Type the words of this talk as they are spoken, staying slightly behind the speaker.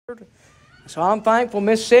So I'm thankful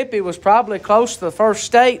Mississippi was probably close to the first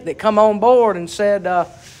state that come on board and said,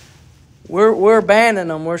 we're banning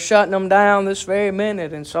them, we're shutting them down this very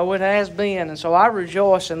minute. And so it has been. And so I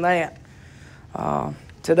rejoice in that.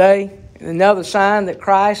 Today, another sign that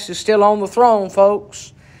Christ is still on the throne,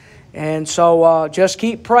 folks. And so just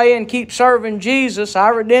keep praying, keep serving Jesus.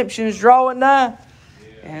 Our redemption is drawing nigh.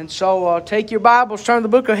 And so take your Bibles, turn to the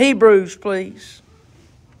book of Hebrews, please.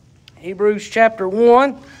 Hebrews chapter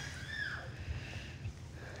 1.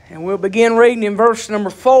 And we'll begin reading in verse number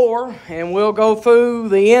 4, and we'll go through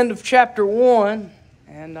the end of chapter 1.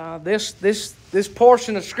 And this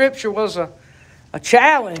portion of Scripture was a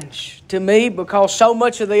challenge to me because so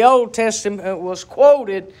much of the Old Testament was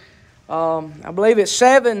quoted. I believe it's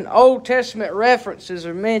 7 Old Testament references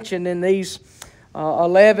are mentioned in these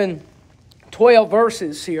 12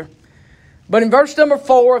 verses here. But in verse number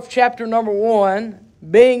 4 of chapter number 1,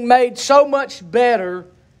 being made so much better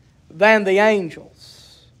than the angels,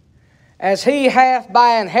 as he hath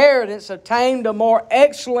by inheritance obtained a more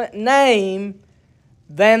excellent name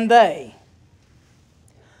than they.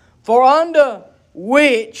 For unto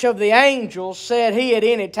which of the angels said he at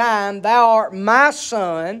any time, Thou art my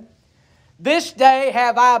son, this day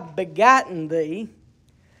have I begotten thee.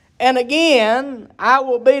 And again, I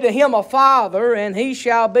will be to him a father, and he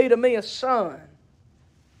shall be to me a son.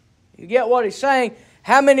 You get what he's saying?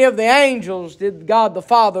 How many of the angels did God the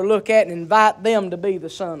Father look at and invite them to be the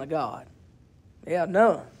Son of God? Yeah,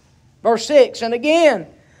 none. Verse 6, And again,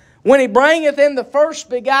 when he bringeth in the first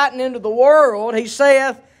begotten into the world, he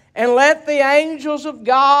saith, And let the angels of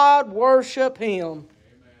God worship him.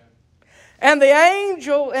 Amen. And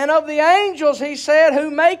of the angels he said, Who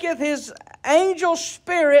maketh his angel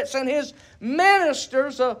spirits and his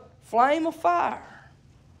ministers a flame of fire.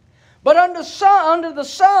 But unto the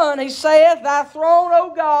Son he saith, Thy throne,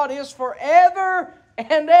 O God, is forever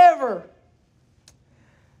and ever.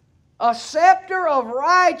 A scepter of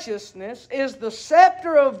righteousness is the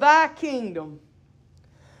scepter of thy kingdom.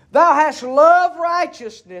 Thou hast loved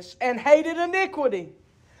righteousness and hated iniquity.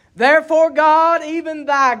 Therefore God, even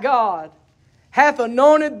thy God, hath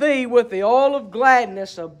anointed thee with the oil of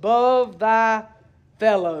gladness above thy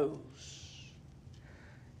fellows.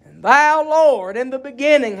 And thou, Lord, in the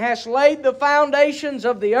beginning hast laid the foundations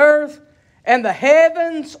of the earth, and the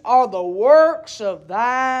heavens are the works of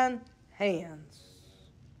thine hands.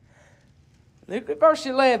 Look at verse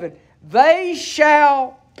 11. They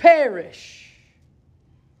shall perish,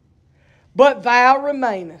 but thou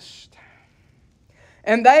remainest.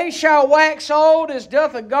 And they shall wax old as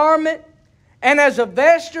doth a garment, and as a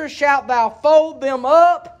vesture shalt thou fold them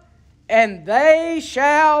up, and they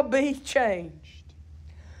shall be changed.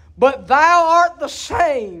 But thou art the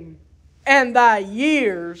same, and thy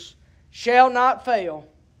years shall not fail.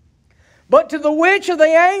 But to the which of the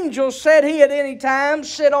angels said he at any time,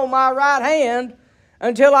 Sit on my right hand,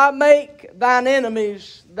 until I make thine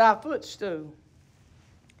enemies thy footstool?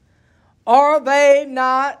 Are they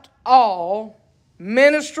not all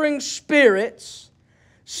ministering spirits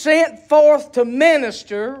sent forth to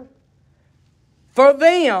minister for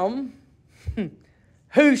them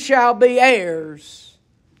who shall be heirs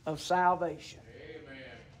of salvation?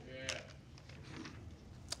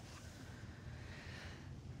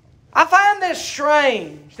 I find this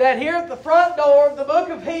strange that here at the front door of the book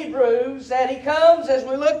of Hebrews that he comes, as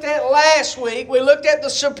we looked at last week, we looked at the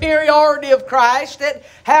superiority of Christ, that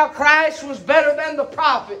how Christ was better than the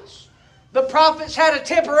prophets. The prophets had a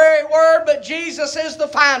temporary word, but Jesus is the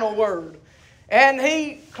final word. And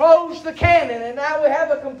he closed the canon, and now we have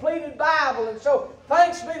a completed Bible. And so,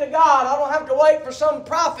 thanks be to God, I don't have to wait for some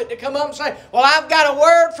prophet to come up and say, Well, I've got a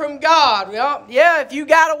word from God. Well, yeah, if you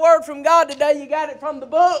got a word from God today, you got it from the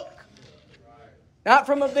book. Not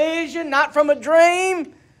from a vision, not from a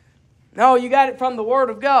dream. No, you got it from the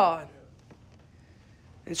Word of God.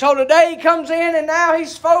 And so today he comes in and now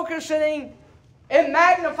he's focusing and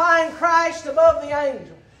magnifying Christ above the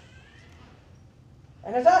angels.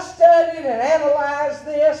 And as I studied and analyzed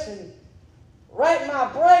this and wrapped my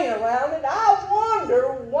brain around it, I wonder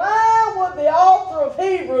why would the author of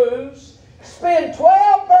Hebrews spend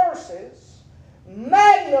 12 verses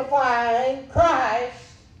magnifying Christ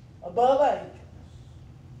above angels?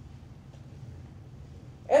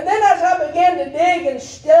 And then as I began to dig and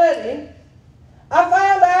study, I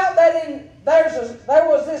found out that there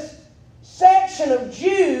was this section of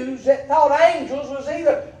Jews that thought angels was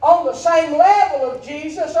either on the same level of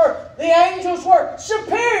Jesus or the angels were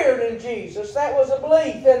superior to Jesus. That was a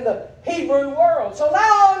belief in the Hebrew world. So now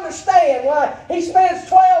I understand why he spends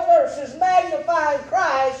 12 verses magnifying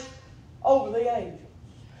Christ over the angels.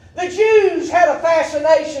 The Jews had a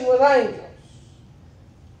fascination with angels.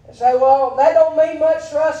 You say, well, that don't mean much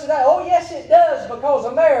to us today. Oh, yes, it does, because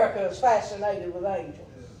America is fascinated with angels.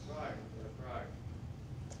 That's right.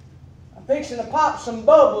 I'm fixing to pop some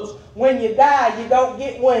bubbles. When you die, you don't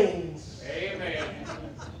get wings. Amen.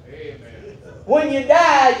 When you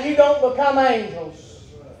die, you don't become angels.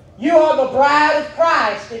 You are the bride of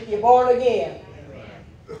Christ if you're born again.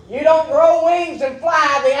 You don't grow wings and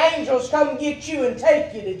fly. The angels come get you and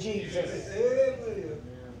take you to Jesus.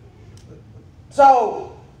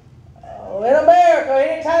 So, in America,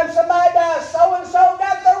 anytime somebody dies, so-and-so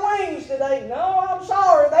got their wings today. No, I'm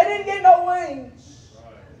sorry. They didn't get no wings.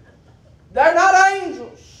 They're not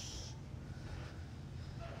angels.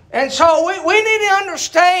 And so we need to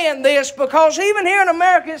understand this, because even here in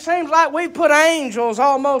America, it seems like we put angels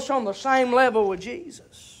almost on the same level with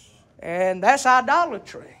Jesus. And that's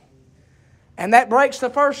idolatry. And that breaks the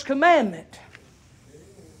first commandment.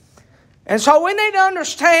 And so we need to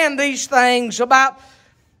understand these things about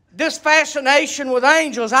this fascination with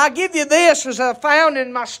angels. I give you this, as I found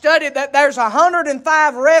in my study, that there's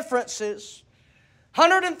 105 references.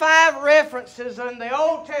 105 references in the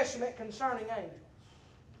Old Testament concerning angels.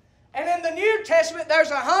 And in the New Testament, there's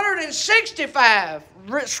 165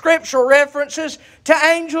 scriptural references to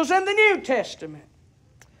angels in the New Testament.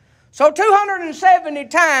 So 270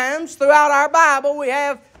 times throughout our Bible, we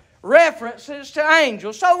have references to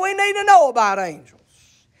angels. So we need to know about angels.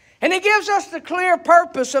 And He gives us the clear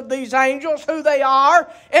purpose of these angels, who they are,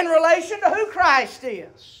 in relation to who Christ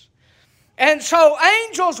is. And so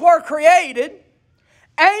angels were created.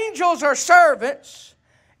 Angels are servants.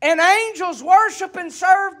 And angels worship and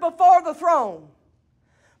serve before the throne.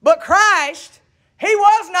 But Christ, He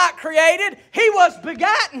was not created. He was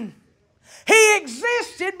begotten. He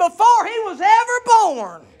existed before He was ever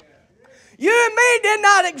born. You and me did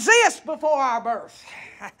not exist before our birth.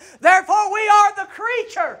 Therefore, we are the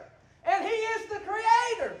creature, and He is the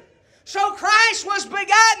creator. So Christ was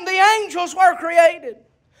begotten. The angels were created.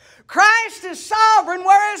 Christ is sovereign,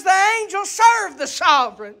 whereas the angels serve the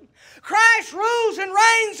sovereign. Christ rules and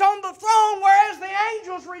reigns on the throne, whereas the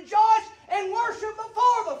angels rejoice and worship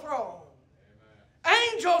before the throne. Amen.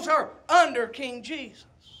 Angels are under King Jesus.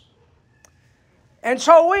 And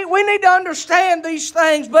so we need to understand these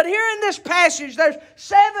things. But here in this passage, there's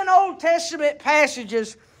 7 Old Testament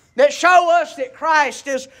passages that show us that Christ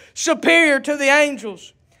is superior to the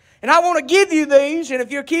angels. And I want to give you these, and if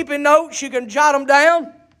you're keeping notes, you can jot them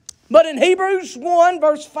down. But in Hebrews 1,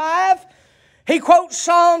 verse 5, he quotes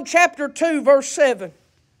Psalm chapter 2, verse 7.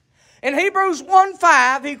 In Hebrews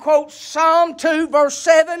 1:5, he quotes Psalm 2, verse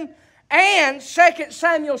 7, and 2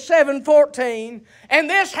 Samuel 7:14. And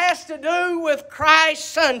this has to do with Christ's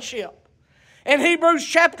sonship. In Hebrews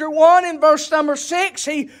chapter 1, in verse number 6,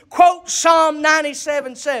 he quotes Psalm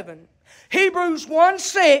 97:7. Hebrews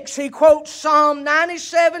 1:6, he quotes Psalm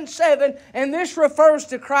 97:7, and this refers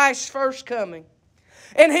to Christ's first coming.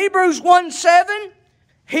 In Hebrews 1:7,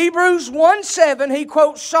 he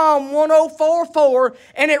quotes Psalm 104:4,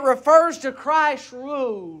 and it refers to Christ's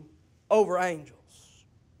rule over angels.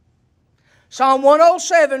 Psalm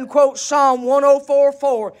 107 quotes Psalm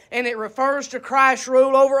 104:4, and it refers to Christ's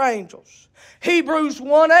rule over angels. Hebrews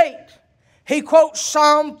 1:8, he quotes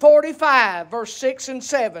Psalm 45, verse 6 and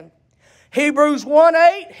 7. Hebrews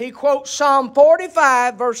 1:8, he quotes Psalm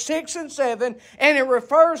 45, verse 6 and 7, and it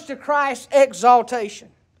refers to Christ's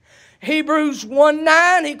exaltation. Hebrews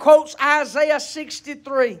 1:9, he quotes Isaiah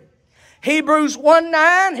 63. Hebrews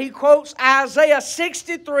 1:9, he quotes Isaiah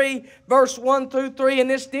 63, verse 1 through 3, and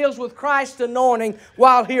this deals with Christ's anointing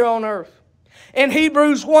while here on earth. In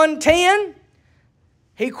Hebrews 1:10,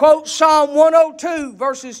 he quotes Psalm 102,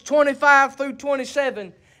 verses 25 through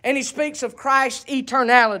 27, and he speaks of Christ's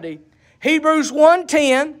eternality. Hebrews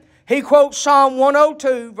 1:10, he quotes Psalm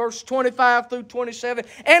 102, verse 25 through 27.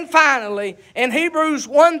 And finally, in Hebrews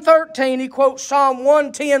 1:13, he quotes Psalm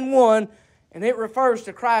 110:1, and it refers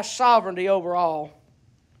to Christ's sovereignty over all.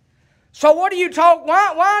 So what do you talk?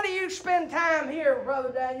 Why do you spend time here,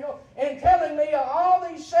 Brother Daniel, in telling me of all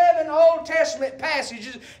these 7 Old Testament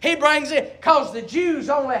passages he brings in? Because the Jews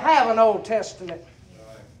only have an Old Testament.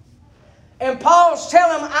 And Paul's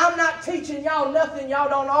telling them, I'm not teaching y'all nothing y'all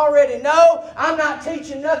don't already know. I'm not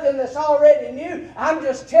teaching nothing that's already new. I'm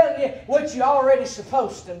just telling you what you're already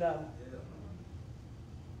supposed to know.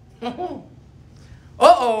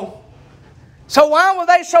 Uh-oh. So why were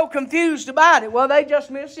they so confused about it? Well, they just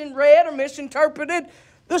misread or misinterpreted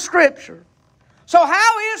the Scripture. So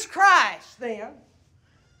how is Christ, then,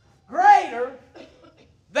 greater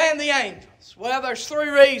than the angels? Well, there's 3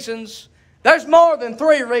 reasons. There's more than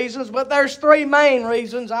 3 reasons, but there's 3 main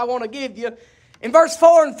reasons I want to give you. In verse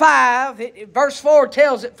 4 and 5, verse 4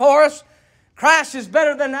 tells it for us Christ is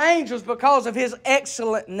better than the angels because of His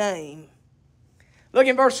excellent name. Look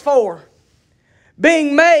in verse 4.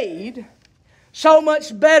 Being made so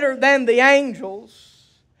much better than the angels,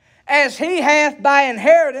 as He hath by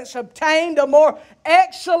inheritance obtained a more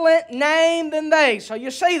excellent name than they. So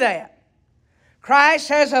you see that. Christ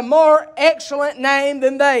has a more excellent name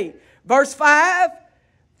than they. Verse 5,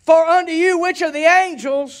 for unto you which of the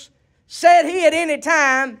angels said He at any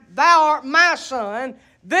time, Thou art my Son,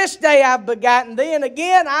 this day I've begotten thee, and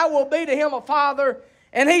again I will be to him a father,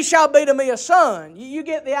 and he shall be to me a son. You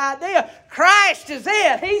get the idea. Christ is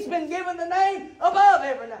it. He's been given the name above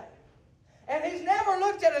every name. And He's never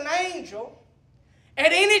looked at an angel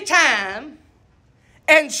at any time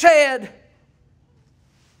and said,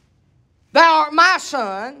 Thou art my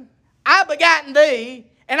Son, I begotten thee,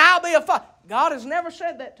 and I'll be a father. God has never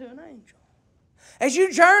said that to an angel. As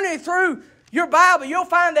you journey through your Bible, you'll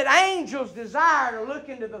find that angels desire to look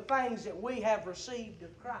into the things that we have received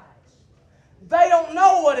of Christ. They don't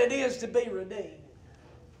know what it is to be redeemed.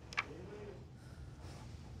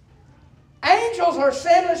 Angels are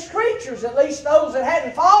sinless creatures, at least those that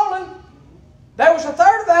hadn't fallen. There was a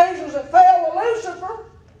third of the angels that fell with Lucifer,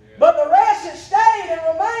 but the rest that stayed and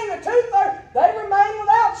remained, the two-thirds, they remained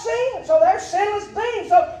without sin. So they're sinless beings.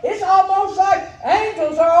 So it's almost like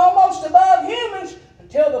angels are almost above humans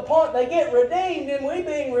until the point they get redeemed, and we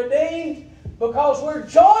being redeemed because we're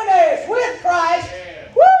joint heirs with Christ.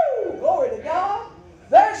 Woo! Glory to God.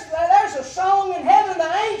 There's a song in heaven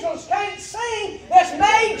the angels can't sing that's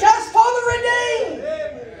made just for the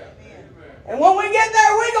redeemed. And when we get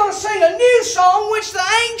there, we're going to sing a new song which the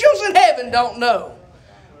angels in heaven don't know.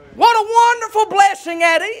 What a wonderful blessing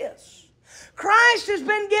that is. Christ has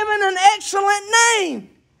been given an excellent name.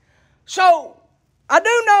 So, I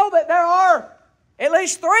do know that there are at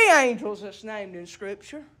least 3 angels that's named in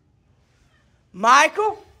Scripture.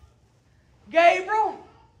 Michael, Gabriel,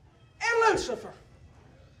 and Lucifer.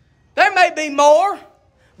 There may be more,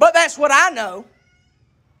 but that's what I know.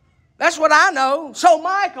 That's what I know. So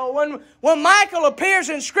Michael, when Michael appears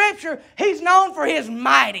in Scripture, he's known for his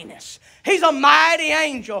mightiness. He's a mighty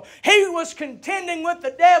angel. He was contending with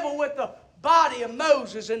the devil with the body of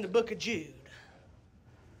Moses in the book of Jude.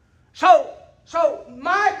 So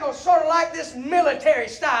Michael's sort of like this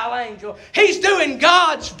military-style angel. He's doing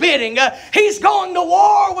God's bidding. He's going to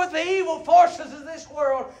war with the evil forces of this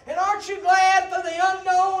world. And aren't you glad for the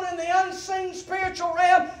unknown and the unseen spiritual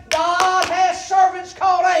realm? God has servants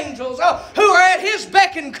called angels who are at His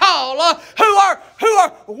beck and call, who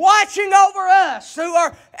are watching over us, who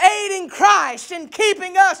are aiding Christ and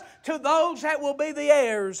keeping us to those that will be the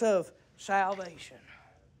heirs of salvation.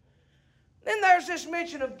 Then there's this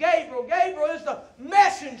mention of Gabriel. Gabriel is the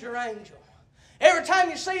messenger angel. Every time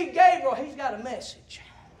you see Gabriel, he's got a message.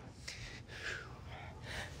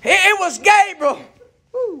 It was Gabriel.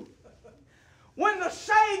 When the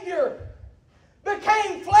Savior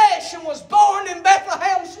became flesh and was born in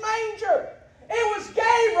Bethlehem's manger, it was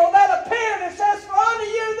Gabriel that appeared and says, For unto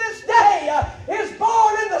you this day is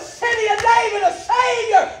born in the city of David a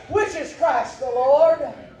Savior, which is Christ the Lord.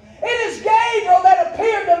 It is Gabriel that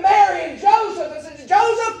appeared to Mary and Joseph and said,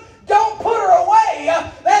 Joseph, don't put her away.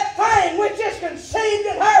 That thing which is conceived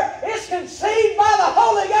in her is conceived by the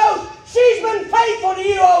Holy Ghost. She's been faithful to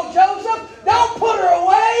you, oh Joseph. Don't put her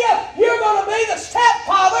away. You're going to be the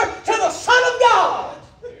stepfather to the Son of God.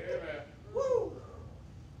 Woo.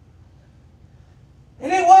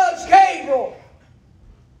 And it was Gabriel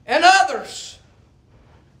and others,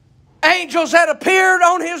 angels that appeared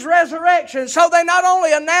on His resurrection. So they not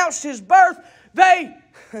only announced His birth, they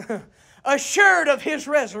assured of His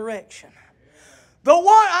resurrection. The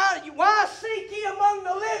one, why seek ye among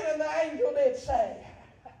the living, the angel did say.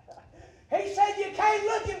 He said you came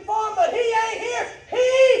looking for Him, but He ain't here. He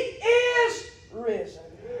is risen.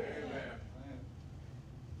 Amen.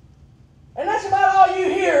 And that's about all you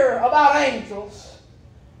hear about angels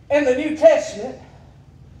in the New Testament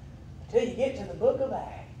until you get to the book of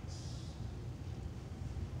Acts.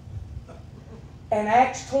 And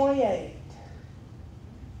Acts 28,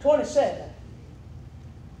 27,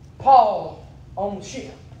 Paul on the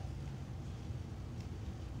ship.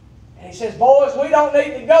 And he says, boys, we don't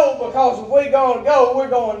need to go because if we're going to go, we're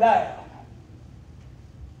going down.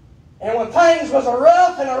 And when things was a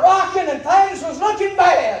rough and a rocking and things was looking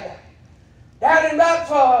bad, down in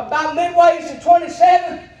about midway to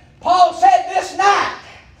 27, Paul said this night,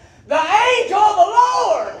 the angel of the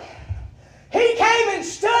Lord, he came and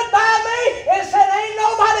stood by me and said, ain't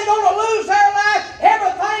nobody going to lose their life.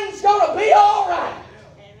 Everything's going to be all right.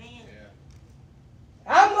 Amen.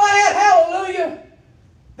 I'm glad, hallelujah,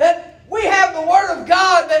 that we have the Word of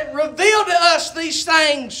God that revealed to us these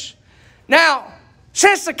things Now,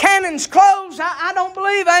 since the canon's closed, I don't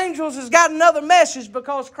believe angels has got another message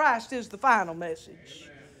because Christ is the final message.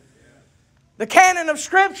 The canon of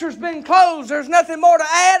Scripture's been closed. There's nothing more to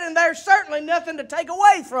add, and there's certainly nothing to take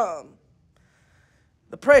away from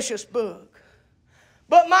the precious book.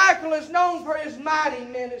 But Michael is known for his mighty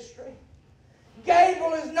ministry.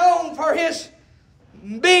 Gabriel is known for his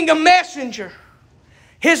being a messenger.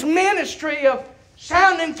 His ministry of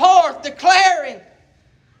sounding forth, declaring.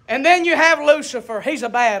 And then you have Lucifer. He's a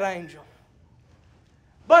bad angel.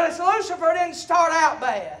 But Lucifer didn't start out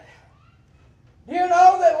bad. Do you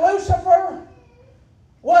know that Lucifer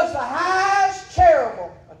was the highest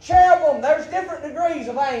cherubim? A cherubim, there's different degrees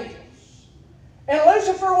of angels. And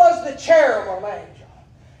Lucifer was the cherubim angel.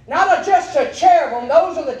 Not just a cherubim.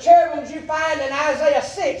 Those are the cherubims you find in Isaiah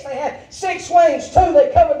 6. They had 6 wings. 2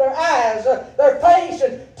 they covered their eyes, their face,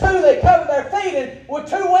 and 2 they covered their feet. And with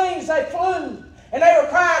 2 wings they flew. And they were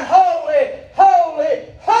crying, "Holy, holy,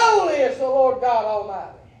 holy is the Lord God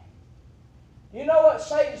Almighty." You know what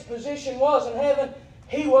Satan's position was in heaven?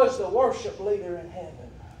 He was the worship leader in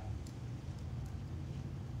heaven.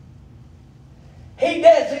 He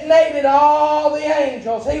designated all the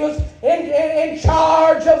angels. He was in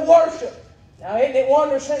charge of worship. Now, isn't it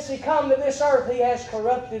wonderful, since He come to this earth, He has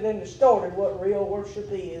corrupted and distorted what real worship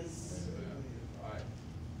is.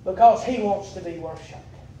 Because He wants to be worshipped.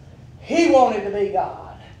 He wanted to be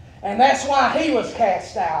God. And that's why He was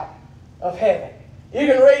cast out of heaven. You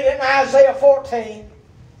can read it in Isaiah 14.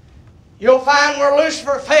 You'll find where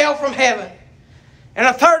Lucifer fell from heaven. And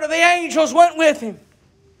a third of the angels went with him.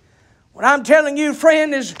 What I'm telling you,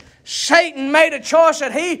 friend, is Satan made a choice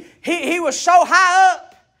that he was so high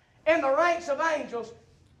up in the ranks of angels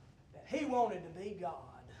that he wanted to be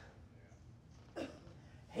God.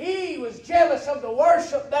 He was jealous of the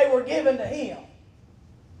worship they were giving to Him.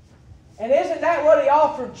 And isn't that what He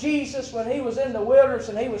offered Jesus when He was in the wilderness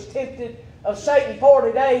and He was tempted of Satan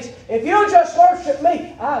 40 days? If you'll just worship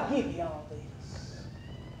Me, I'll give you all this.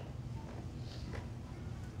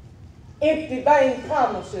 Empty, vain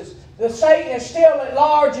promises. The Satan is still at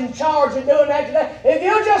large in charge and doing that today. If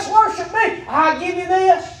you'll just worship Me, I'll give you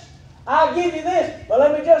this. I'll give you this. But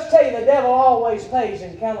let me just tell you, the devil always pays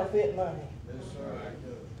in counterfeit money.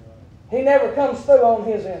 He never comes through on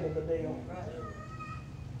his end of the deal.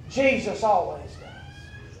 Jesus always does.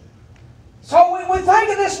 So we think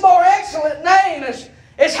of this more excellent name as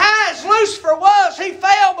high as Lucifer was. He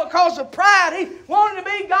fell because of pride. He wanted to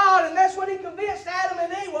be God, and that's what he convinced Adam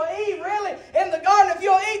and Eve. Well, Eve, really, in the garden, if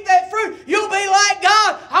you'll eat that fruit, you'll be like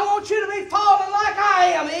God. I want you to be fallen like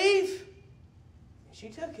I am, Eve. And she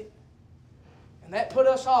took it. And that put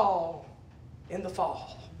us all in the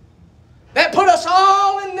fall. That put us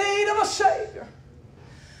all in need of a Savior.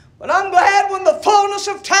 But I'm glad when the fullness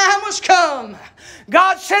of time was come,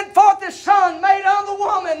 God sent forth His Son, made of the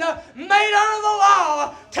woman, made under the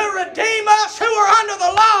law, to redeem us who were under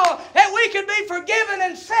the law, that we could be forgiven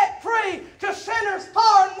and set free to sinners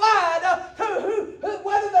far and wide,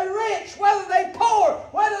 whether they're rich, whether they're poor,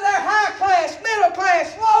 whether they're high class, middle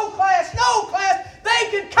class, low class, no class,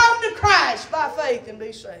 they could come to Christ by faith and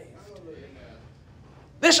be saved.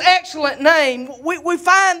 This excellent name, we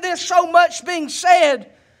find this so much being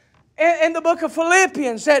said in the book of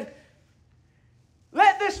Philippians, that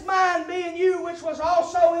let this mind be in you which was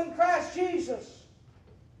also in Christ Jesus,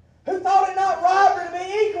 who thought it not robbery to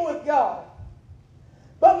be equal with God,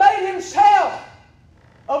 but made Himself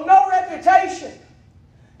of no reputation,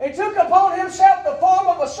 and took upon Himself the form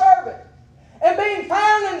of a servant, and being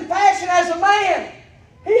found in fashion as a man,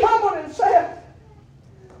 He humbled Himself,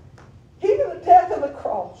 even the death of the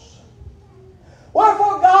cross.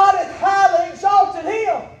 Wherefore God hath highly exalted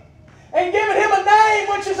Him, and given Him a name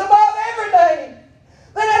which is above every name,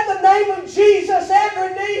 that at the name of Jesus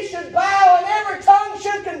every knee should bow and every tongue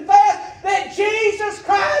should confess that Jesus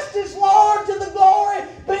Christ is Lord, to the glory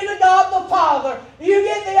be to God the Father. You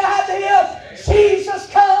get the idea?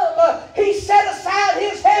 Jesus come. He set aside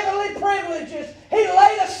His heavenly privileges. He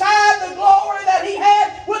laid aside the glory that He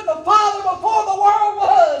had with the Father before the world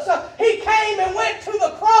was. He came and went to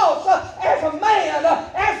the cross as a man,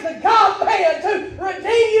 as the God-man, to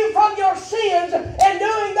redeem you from your sins. And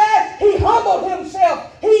doing that, He humbled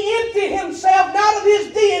Himself. He emptied Himself, not of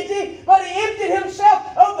His deity, but He emptied Himself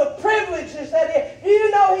of the privileges that He...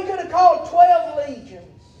 You know, He could have called 12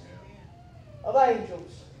 legions of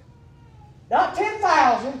angels. Not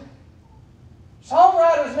 10,000.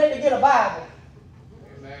 Songwriters need to get a Bible.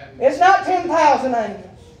 Amen. It's not 10,000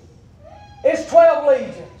 angels. It's 12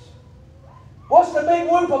 legions. What's the big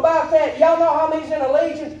whoop about that? Y'all know how many's in a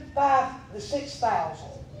legion? 5,000 to 6,000.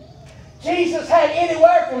 Jesus had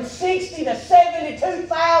anywhere from 60 to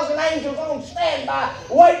 72,000 angels on standby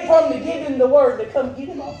waiting for Him to give Him the word to come get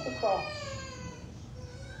Him off the cross.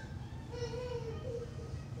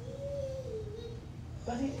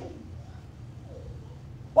 But He didn't.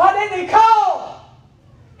 Why didn't He call?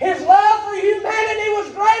 His love for humanity was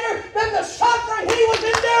greater than the suffering He was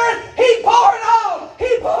enduring. He bore it all.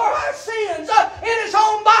 He bore our sins in His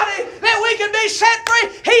own body that we could be set free.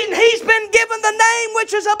 He's been given the name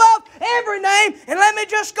which is above every name. And let me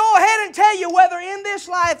just go ahead and tell you, whether in this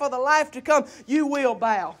life or the life to come, you will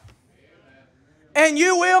bow. And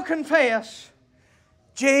you will confess,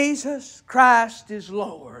 Jesus Christ is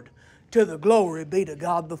Lord, to the glory be to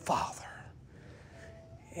God the Father.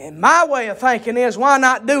 And my way of thinking is, why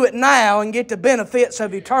not do it now and get the benefits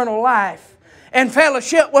of eternal life and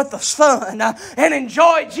fellowship with the Son and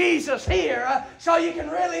enjoy Jesus here so you can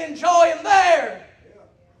really enjoy Him there?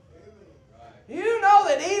 You know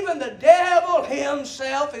that even the devil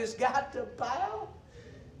himself has got to bow.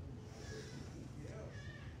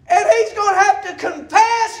 And he's going to have to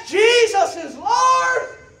confess Jesus is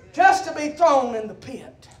Lord just to be thrown in the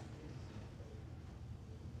pit.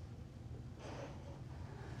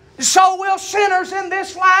 So will sinners in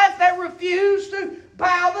this life that refuse to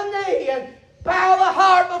bow the knee and bow the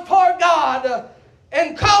heart before God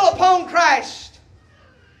and call upon Christ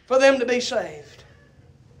for them to be saved.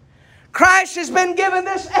 Christ has been given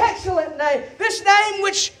this excellent name, this name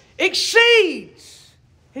which exceeds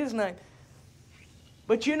His name.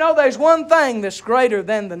 But you know there's one thing that's greater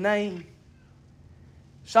than the name.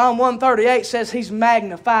 Psalm 138 says He's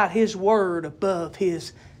magnified His word above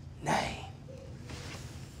His name.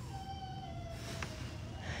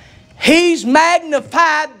 He's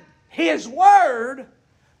magnified His word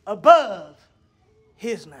above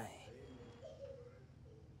His name.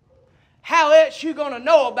 How else you going to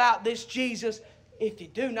know about this Jesus if you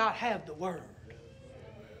do not have the word?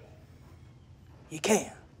 You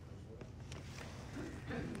can't.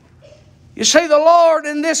 You see, the Lord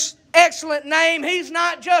in this excellent name, He's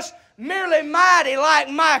not just merely mighty like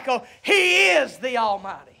Michael. He is the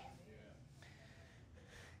Almighty.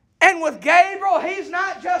 And with Gabriel, he's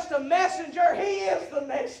not just a messenger, he is the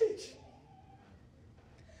message.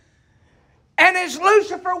 And as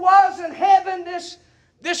Lucifer was in heaven,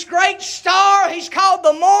 this great star, he's called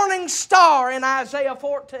the morning star in Isaiah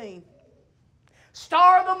 14.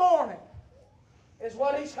 Star of the morning is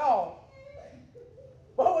what he's called.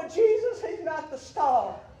 But with Jesus, he's not the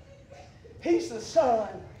star. He's the sun.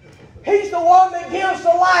 He's the one that gives the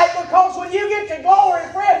light, because when you get to glory,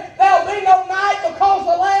 friend, there'll be no night because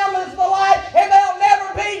the Lamb is the light, and there'll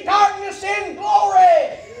never be darkness in glory.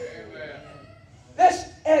 Amen. This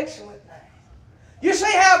excellent name. You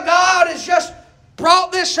see how God has just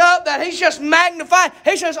brought this up, that He's just magnified.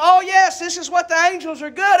 He says, oh yes, this is what the angels are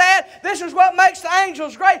good at. This is what makes the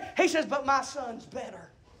angels great. He says, but my Son's better.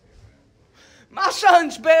 My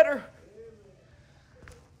Son's better.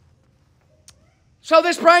 So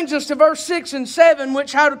this brings us to verse 6 and 7,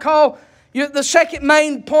 which I would call the second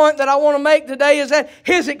main point that I want to make today, is that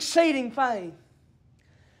His exceeding fame.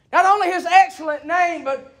 Not only His excellent name,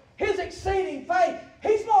 but His exceeding fame.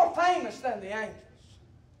 He's more famous than the angels.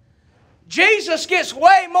 Jesus gets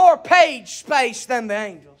way more page space than the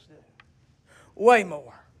angels do. Way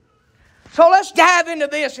more. So let's dive into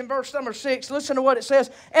this in verse number 6. Listen to what it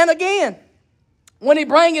says. And again, when He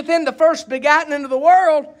bringeth in the first begotten into the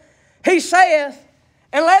world, He saith,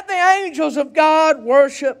 and let the angels of God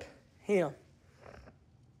worship Him.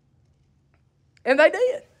 And they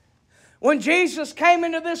did. When Jesus came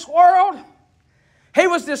into this world, He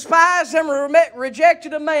was despised and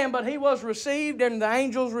rejected of man, but He was received, and the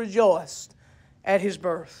angels rejoiced at His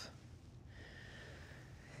birth.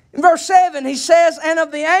 In verse 7, He says, and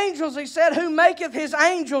of the angels, He said, who maketh His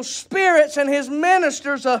angels spirits and His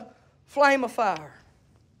ministers a flame of fire.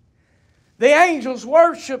 The angels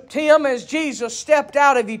worshipped Him as Jesus stepped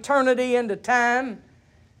out of eternity into time,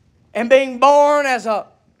 and being born as a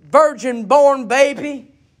virgin-born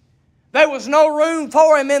baby. There was no room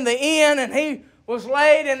for Him in the inn, and He was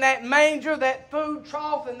laid in that manger, that food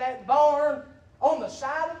trough, and that barn on the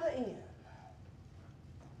side of the inn.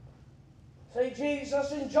 See,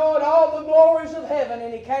 Jesus enjoyed all the glories of heaven,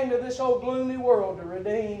 and He came to this old gloomy world to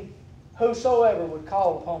redeem whosoever would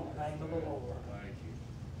call upon the name of the Lord.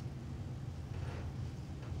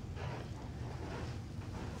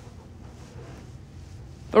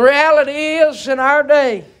 The reality is, in our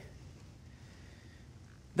day,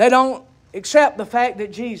 they don't accept the fact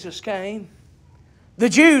that Jesus came. The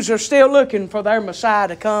Jews are still looking for their Messiah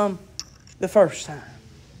to come the first time.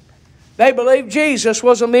 They believe Jesus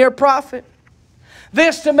was a mere prophet.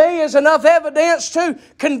 This to me is enough evidence to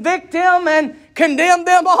convict them and condemn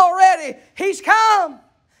them already. He's come.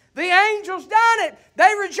 The angels done it.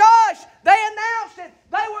 They rejoiced. They announced it.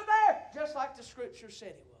 They were there, just like the Scripture said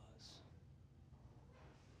it was.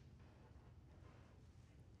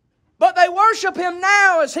 But they worship Him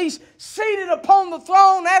now as He's seated upon the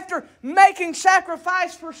throne after making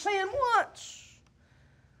sacrifice for sin once.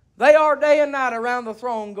 They are day and night around the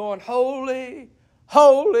throne going, holy,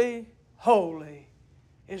 holy, holy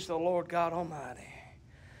is the Lord God Almighty.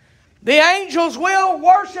 The angels will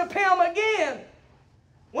worship Him again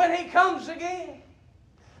when He comes again.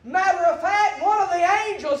 Matter of fact, one of the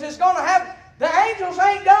angels is going to have... The angels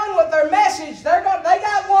ain't done with their message. They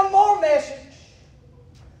got one more message.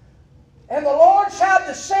 And the Lord shall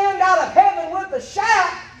descend out of heaven with a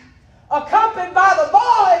shout, accompanied by the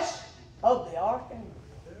voice of the archangel.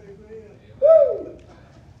 Woo!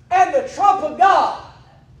 And the trump of God.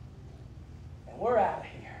 And we're out of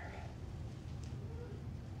here.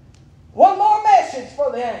 One more message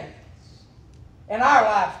for the angels in our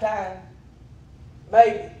lifetime.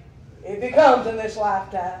 Maybe. If it comes in this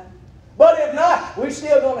lifetime. But if not, we're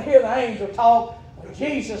still going to hear the angel talk with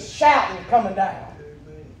Jesus shouting coming down.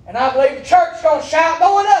 And I believe the church's going to shout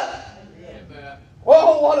going up.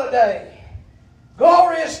 Whoa, what a day.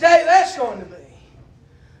 Glorious day that's going to be.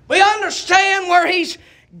 We understand where he's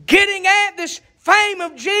getting at. This fame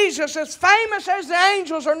of Jesus, as famous as the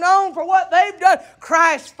angels are known for what they've done,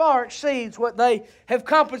 Christ far exceeds what they have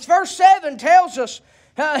accomplished. Verse 7 tells us,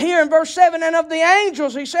 here in verse 7, and of the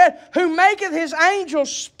angels, he said, who maketh his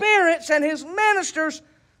angels spirits and his ministers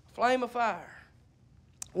flame of fire.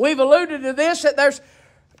 We've alluded to this, that there's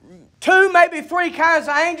 2, maybe 3 kinds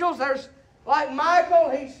of angels. There's like Michael,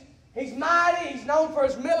 he's mighty, he's known for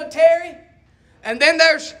his military. And then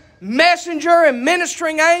there's messenger and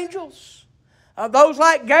ministering angels. Those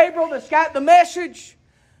like Gabriel that's got the message.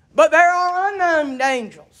 But there are unnamed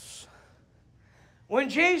angels. When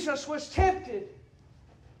Jesus was tempted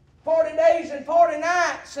 40 days and 40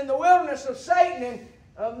 nights in the wilderness of Satan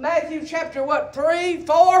in Matthew chapter 3,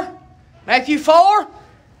 4? Matthew 4.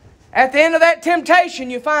 At the end of that temptation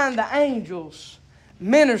you find the angels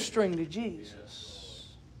ministering to Jesus.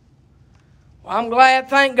 Well, I'm glad,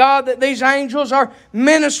 thank God, that these angels are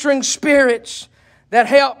ministering spirits that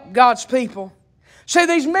help God's people. See,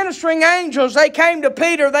 these ministering angels, they came to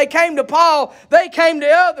Peter, they came to Paul, they came to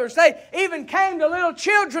others. They even came to little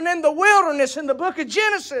children in the wilderness in the book of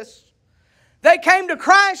Genesis. They came to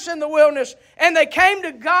Christ in the wilderness, and they came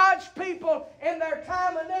to God's people in their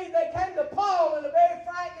time of need. They came to Paul in a very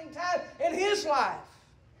frightening time in his life.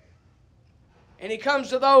 And he comes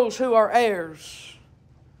to those who are heirs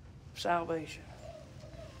of salvation.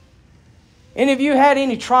 Any of you had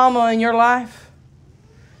any trauma in your life?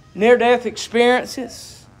 Near-death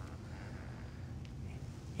experiences?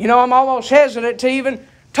 You know, I'm almost hesitant to even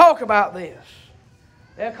talk about this.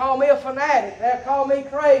 They'll call me a fanatic. They'll call me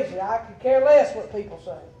crazy. I could care less what people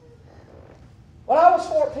say. When I was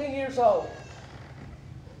 14 years old,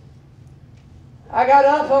 I got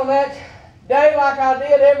up on that day like I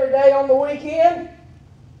did every day on the weekend.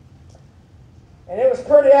 And it was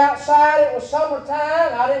pretty outside. It was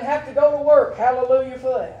summertime. I didn't have to go to work. Hallelujah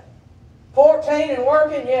for that. 14 and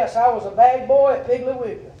working, yes, I was a bad boy at Piggly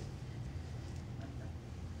Wiggly.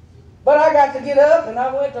 But I got to get up and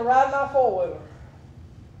I went to ride my four-wheeler.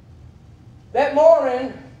 That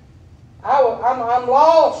morning, I'm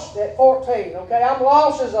lost at 14, okay? I'm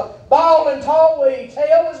lost as a ball and tall weeds.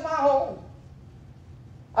 Hell is my home.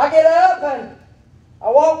 I get up and I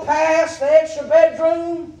walk past the extra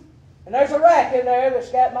bedroom, and there's a rack in there that's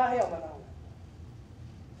got my helmet on it.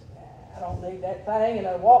 I don't need that thing, and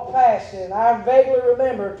I walk past it, and I vaguely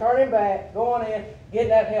remember turning back, going in, getting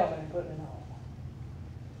that helmet and putting it on.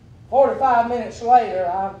 45 minutes later,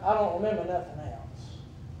 I don't remember nothing else.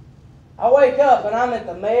 I wake up and I'm at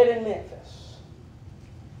the Med in Memphis.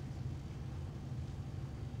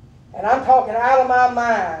 And I'm talking out of my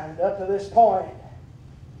mind up to this point.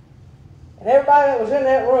 And everybody that was in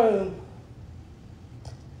that room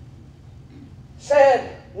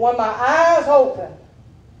said, when my eyes opened,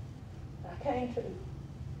 I came to.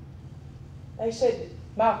 They said,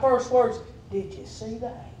 my first words, did you see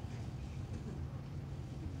that?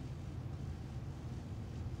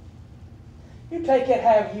 You take it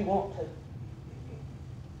however you want to.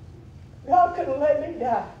 God couldn't let me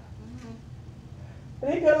die.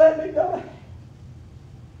 And He could let me die.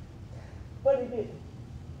 But He didn't.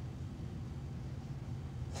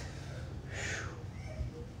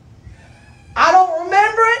 I don't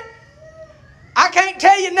remember it. I can't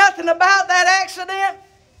tell you nothing about that accident.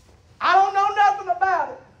 I don't know nothing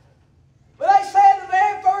about it. But they said the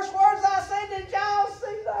very first words I said, said, did y'all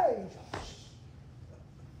see the angels?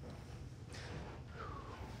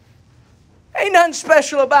 Ain't nothing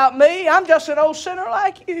special about me. I'm just an old sinner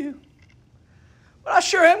like you. But I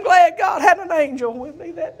sure am glad God had an angel with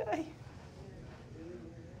me that day.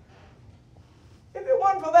 If it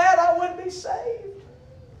wasn't for that, I wouldn't be saved.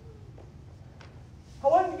 I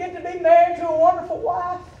wouldn't get to be married to a wonderful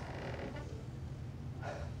wife.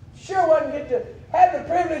 Sure wouldn't get to have the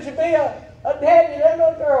privilege of being a daddy to that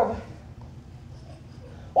little girl.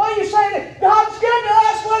 Why are you saying that God's good to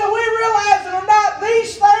us whether we realize it or not?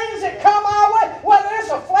 These things that come our way, whether it's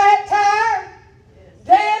a flat tire,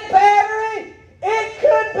 dead battery, it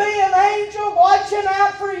could be an angel watching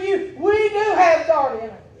out for you. We do have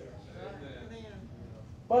guardians.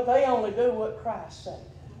 But they only do what Christ said.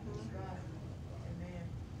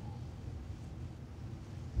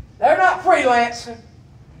 They're not freelancing.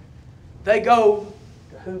 They go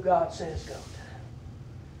to who God says go to.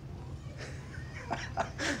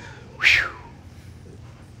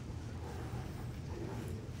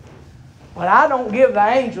 But I don't give the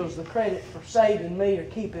angels the credit for saving me or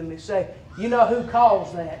keeping me safe. You know who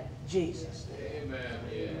calls that? Jesus. Amen.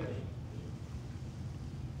 Yeah.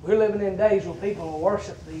 We're living in days where people will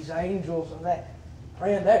worship these angels and that.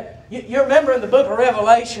 Friend, you remember in the book of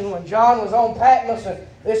Revelation when John was on Patmos and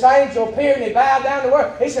this angel appeared and he bowed down to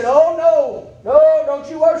earth. He said, oh no, don't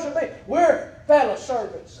you worship me. We're fellow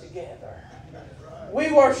servants together.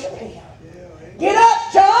 We worship Him. Get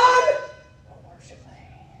up, John! Don't worship me.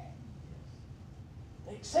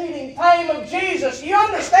 The exceeding fame of Jesus. You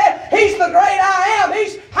understand? He's the great I am.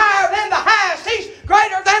 He's higher than the highest. He's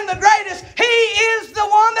greater than the greatest. He is the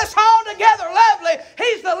one that's altogether lovely.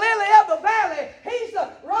 He's the lily of the valley. He's the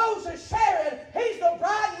rose of Sharon. He's the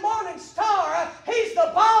bright morning star. He's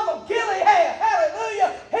the balm of Gilead.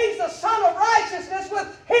 Hallelujah. He's the Son of righteousness with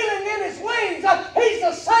healing in His wings. He's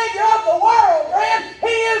the Savior of the world, friend.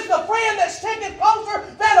 He is the friend that sticketh closer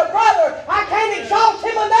than a brother. I can't exalt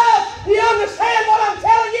Him enough. Do you understand what I'm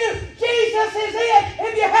telling you? Jesus is it.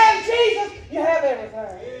 If you have Jesus, you have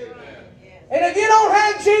everything. And if you don't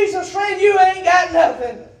have Jesus, friend, you ain't got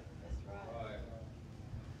nothing.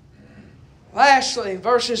 Lastly,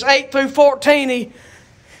 verses 8 through 14,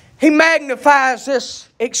 he magnifies this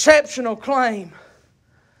exceptional claim.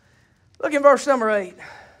 Look in verse number 8.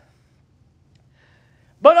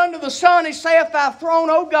 But unto the Son he saith, Thy throne,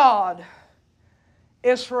 O God,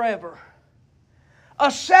 is forever.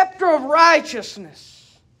 A scepter of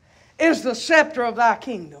righteousness is the scepter of Thy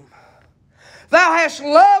kingdom. Thou hast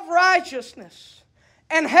loved righteousness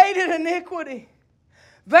and hated iniquity.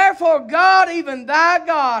 Therefore God, even Thy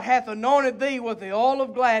God, hath anointed Thee with the oil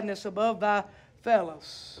of gladness above Thy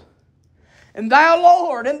fellows. And Thou,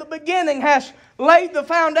 Lord, in the beginning hast laid the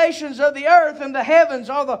foundations of the earth, and the heavens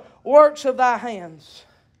are the works of Thy hands.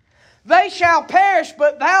 They shall perish,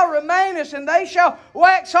 but Thou remainest, and they shall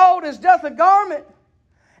wax old as doth a garment.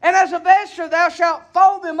 And as a vesture Thou shalt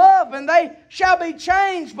fold them up, and they shall be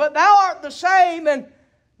changed, but Thou art the same, and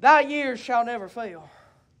Thy years shall never fail.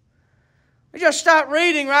 We just start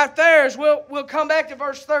reading right there, as we'll come back to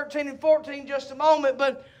verse 13 and 14 in just a moment.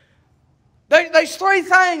 But there's three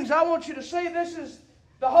things I want you to see. This is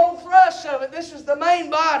the whole thrust of it. This is the main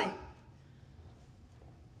body.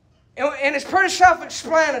 And it's pretty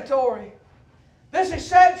self-explanatory. This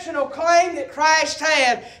exceptional claim that Christ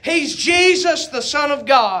had. He's Jesus, the Son of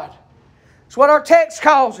God. That's what our text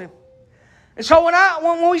calls Him. And so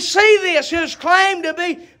when we see this, His claim to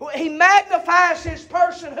be, He magnifies His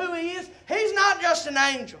person, who He is. He's not just an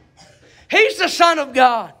angel. He's the Son of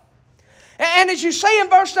God. And as you see in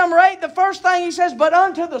verse number 8, the first thing He says, but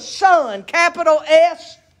unto the Son, capital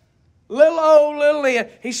S, little o, little n.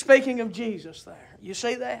 He's speaking of Jesus there. You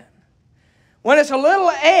see that? When it's a little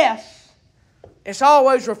s, it's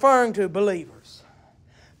always referring to believers.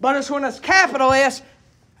 But it's when it's capital S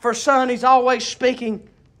for Son, He's always speaking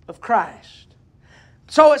of Christ.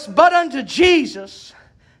 So it's but unto Jesus,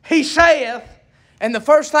 He saith, and the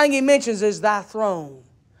first thing He mentions is Thy throne.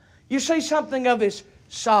 You see something of His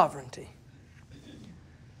sovereignty.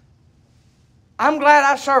 I'm glad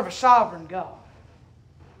I serve a sovereign God.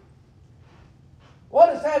 What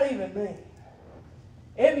does that even mean?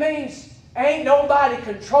 It means ain't nobody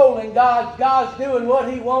controlling God. God's doing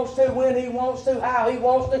what He wants to, when He wants to, how He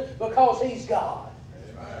wants to, because He's God.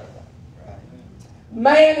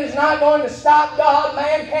 Man is not going to stop God.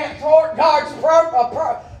 Man can't thwart God's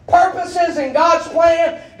purposes and God's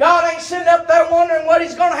plan. God ain't sitting up there wondering what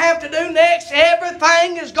He's going to have to do next.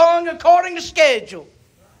 Everything is going according to schedule.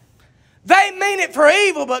 They mean it for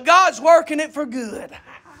evil, but God's working it for good.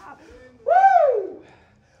 Woo!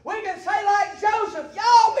 We can say like Joseph,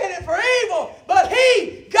 y'all meant it for evil, but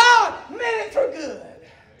God, meant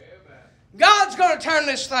to turn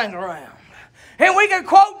this thing around. And we can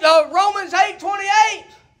quote Romans 8:28.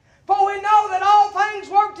 For we know that all things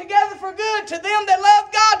work together for good to them that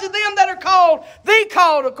love God, to them that are called, the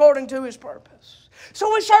called according to His purpose.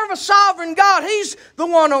 So we serve a sovereign God. He's the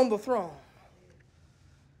one on the throne.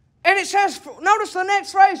 And it says, notice the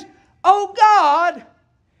next phrase, O God,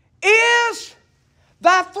 is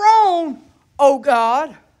thy throne, O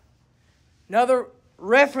God. Another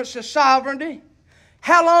reference to sovereignty.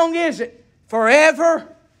 How long is it?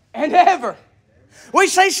 Forever and ever. We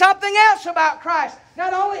see something else about Christ.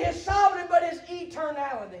 Not only His sovereignty, but His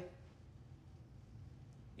eternality.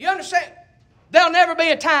 You understand? There'll never be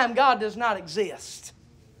a time God does not exist.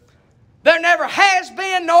 There never has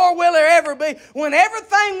been, nor will there ever be. When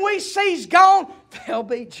everything we see is gone, there'll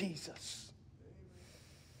be Jesus.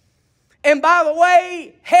 And by the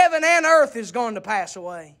way, heaven and earth is going to pass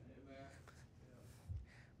away.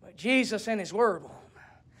 But Jesus and His Word won't.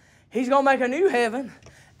 He's going to make a new heaven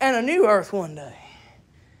and a new earth one day.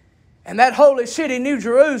 And that holy city, New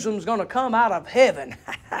Jerusalem, is going to come out of heaven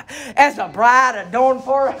as a bride adorned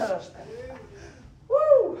for her husband.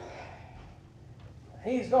 Woo!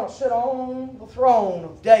 He's going to sit on the throne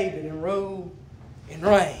of David and rule and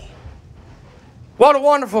reign. What a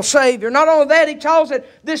wonderful Savior. Not only that, He calls it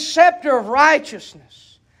this scepter of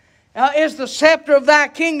righteousness is the scepter of thy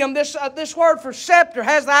kingdom. This word for scepter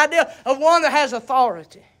has the idea of one that has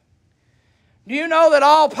authority. Do you know that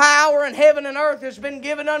all power in heaven and earth has been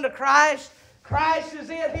given unto Christ? Christ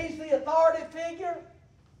is it. He's the authority figure.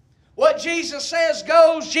 What Jesus says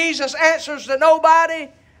goes. Jesus answers to nobody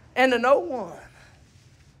and to no one.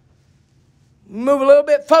 Move a little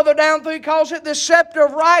bit further down through, He calls it the scepter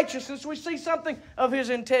of righteousness. We see something of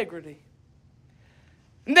His integrity.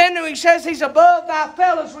 And then He says He's above thy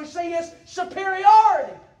fellows. We see His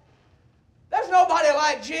superiority. There's nobody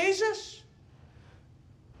like Jesus.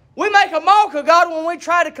 We make a mock of God when we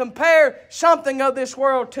try to compare something of this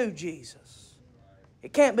world to Jesus.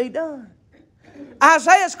 It can't be done.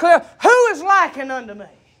 Isaiah's clear. Who is likened unto me?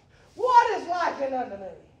 What is likened unto me?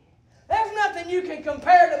 There's nothing you can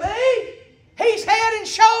compare to me. He's head and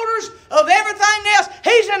shoulders of everything else.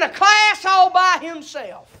 He's in a class all by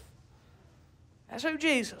Himself. That's who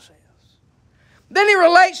Jesus is. Then He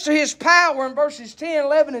relates to His power in verses 10,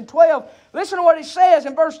 11, and 12. Listen to what He says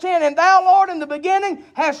in verse 10. And Thou, Lord, in the beginning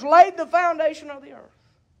hast laid the foundation of the earth.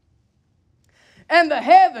 And the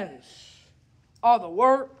heavens are the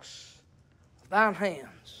works of Thine hands.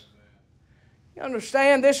 You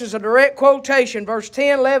understand? This is a direct quotation. Verse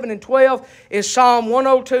 10, 11, and 12 is Psalm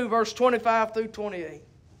 102, verse 25 through 28.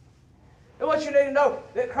 And what you need to know,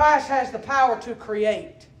 that Christ has the power to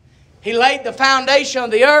create. He laid the foundation of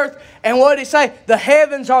the earth. And what did He say? The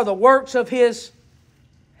heavens are the works of His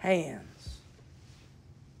hands.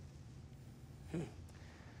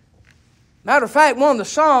 Matter of fact, one of the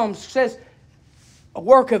Psalms says a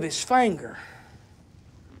work of His finger.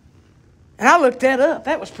 And I looked that up.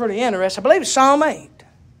 That was pretty interesting. I believe it's Psalm 8.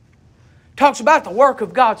 Talks about the work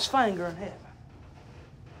of God's finger in heaven.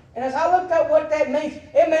 And as I looked up what that means,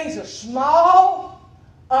 it means a small,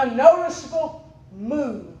 unnoticeable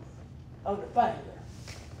move of the finger.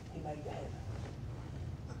 He made the heaven.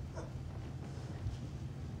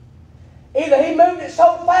 Either He moved it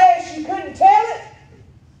so fast you couldn't tell it,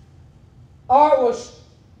 or it was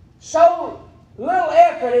so little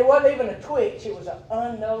effort it wasn't even a twitch. It was an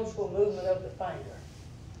unnoticeable movement of the finger.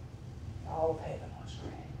 All of heaven was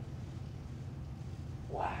created.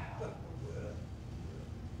 Wow.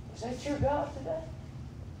 Is that your God today?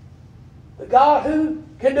 The God who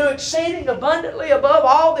can do exceeding abundantly above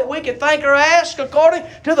all that we can think or ask according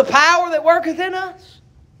to the power that worketh in us.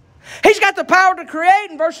 He's got the power to create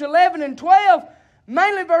in verse 11 and 12.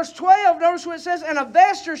 Mainly verse 12, notice what it says, And a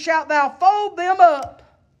vesture shalt thou fold them up,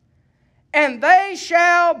 and they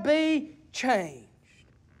shall be changed.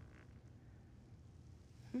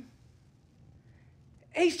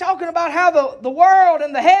 He's talking about how the world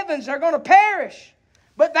and the heavens are going to perish.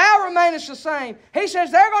 But thou remainest the same. He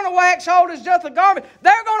says they're going to wax old as doth a garment.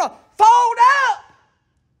 They're going to fold up.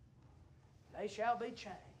 They shall be changed.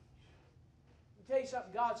 Let me tell you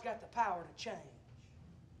something. God's got the power to change.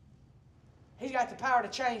 He's got the power to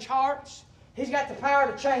change hearts. He's got the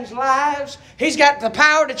power to change lives. He's got the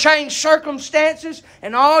power to change circumstances.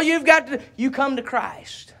 And all you've got to do, you come to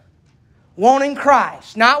Christ. Wanting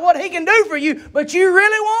Christ. Not what He can do for you, but you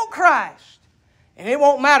really want Christ. And it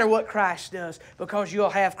won't matter what Christ does because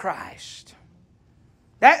you'll have Christ.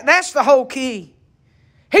 That's the whole key.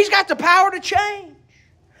 He's got the power to change.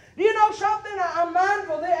 Do you know something? I'm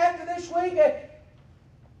mindful that after this week,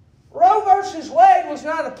 Roe versus Wade was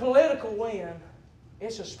not a political win.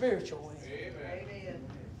 It's a spiritual win. Amen.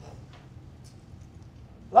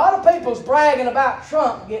 A lot of people's bragging about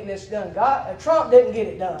Trump getting this done. Trump didn't get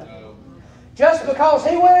it done. Just because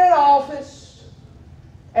he went in office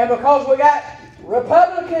and because we got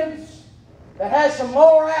Republicans that has some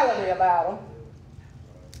morality about them.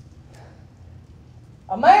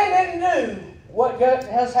 A man didn't do what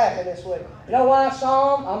has happened this week. You know why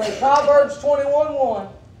Proverbs 21:1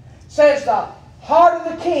 says the heart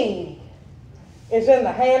of the king is in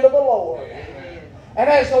the hand of the Lord. And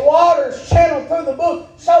as the waters channel through the book,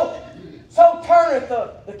 so turneth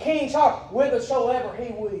the king's heart whithersoever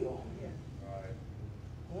he will.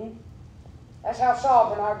 That's how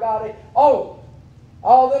sovereign our God is. Oh,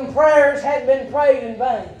 all them prayers had been prayed in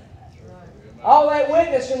vain. All that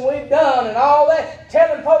witnessing we've done and all that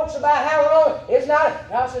telling folks about how wrong it's not.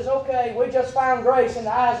 God says, okay, we just found grace in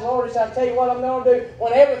the eyes of the Lord. He said, I'll tell you what I'm going to do.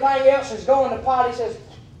 When everything else is going to pot, He says,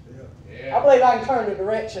 I believe I can turn the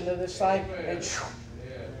direction of this thing.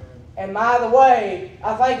 And by the way,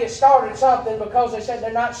 I think it started something because they said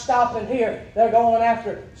they're not stopping here. They're going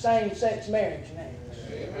after same-sex marriage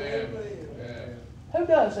next. Amen. Who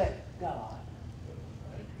does that? God.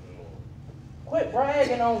 Quit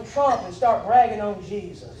bragging on Trump and start bragging on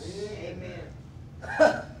Jesus.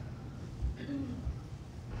 Amen.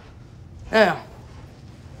 Now,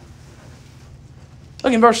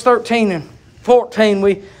 look in verse 13 and 14.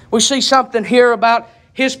 We see something here about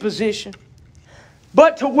His position.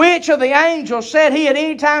 But to which of the angels said He at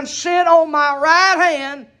any time, sit on my right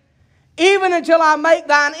hand, even until I make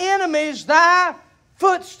thine enemies thy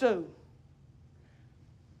footstool?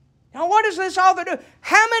 Now, what does this author do?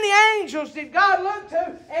 How many angels did God look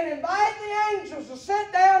to and invite the angels to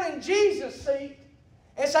sit down in Jesus' seat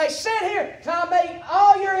and say, sit here till I make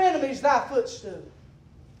all your enemies thy footstool?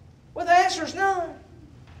 Well, the answer is none.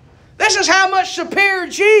 This is how much superior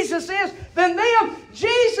Jesus is than them.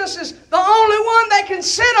 Jesus is the only one that can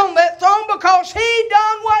sit on that throne because He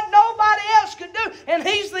done what nobody else could do, and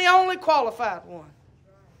He's the only qualified one.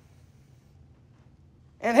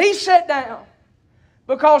 And He sat down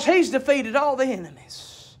because He's defeated all the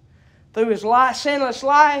enemies through His sinless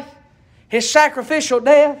life, His sacrificial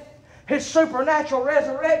death, His supernatural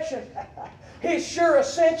resurrection, His sure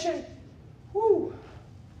ascension. Woo.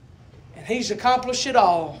 And He's accomplished it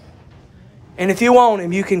all. And if you want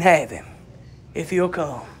Him, you can have Him if you'll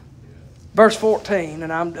come. Verse 14,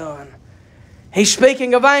 and I'm done. He's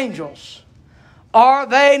speaking of angels. Are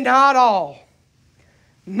they not all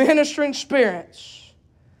ministering spirits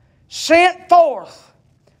sent forth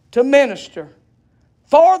to minister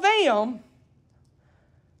for them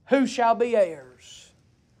who shall be heirs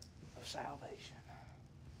of salvation?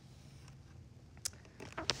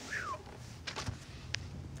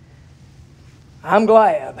 I'm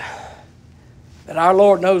glad that our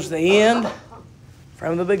Lord knows the end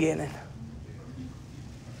from the beginning.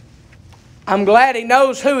 I'm glad He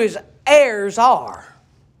knows who His heirs are.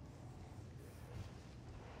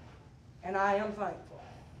 And I am thankful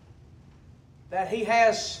that He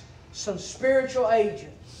has some spiritual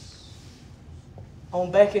agents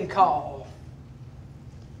on beck and call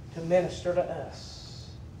to minister to us.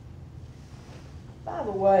 By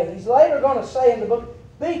the way, He's later going to say in the book,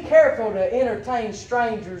 be careful to entertain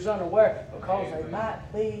strangers unaware, because they might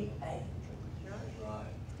be angels.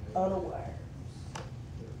 Unaware.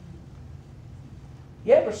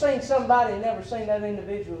 You ever seen somebody and never seen that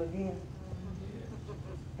individual again?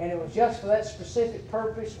 And it was just for that specific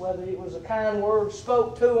purpose, whether it was a kind word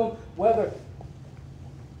spoke to them, whether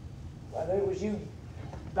it was you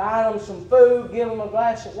buying them some food, give them a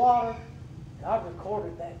glass of water. God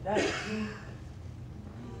recorded that day. You're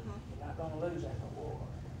not going to lose that reward.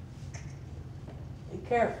 Be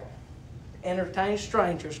careful. Entertain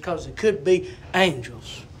strangers, because it could be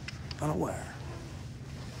angels unaware.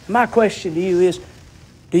 My question to you is,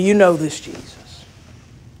 do you know this Jesus?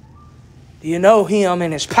 Do you know Him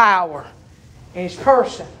and His power, and His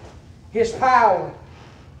person, His power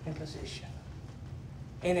and position?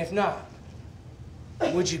 And if not,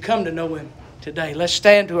 would you come to know Him today? Let's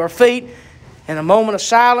stand to our feet in a moment of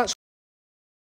silence.